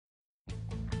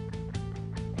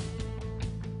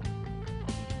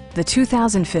the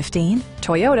 2015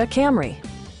 Toyota Camry.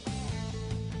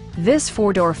 This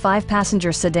four-door,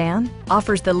 five-passenger sedan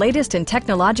offers the latest in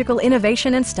technological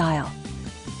innovation and style.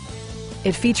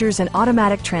 It features an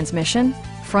automatic transmission,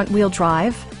 front-wheel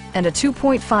drive, and a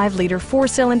 2.5-liter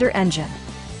four-cylinder engine.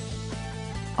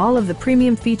 All of the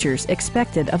premium features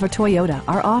expected of a Toyota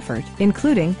are offered,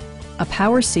 including a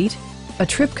power seat, a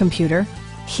trip computer,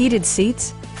 heated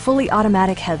seats, fully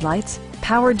automatic headlights,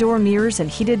 power door mirrors and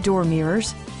heated door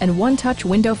mirrors, and one-touch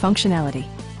window functionality.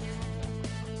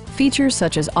 Features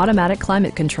such as automatic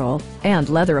climate control and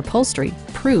leather upholstery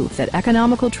prove that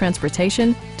economical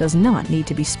transportation does not need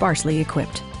to be sparsely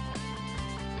equipped.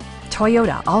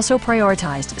 Toyota also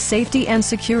prioritized safety and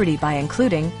security by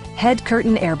including head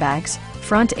curtain airbags,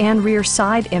 front and rear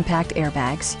side impact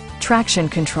airbags, traction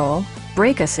control,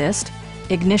 brake assist,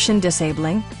 ignition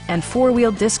disabling, and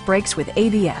four-wheel disc brakes with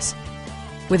ABS.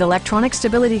 With electronic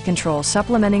stability control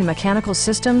supplementing mechanical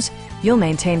systems, you'll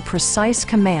maintain precise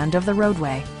command of the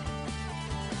roadway.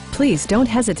 Please don't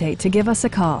hesitate to give us a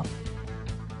call.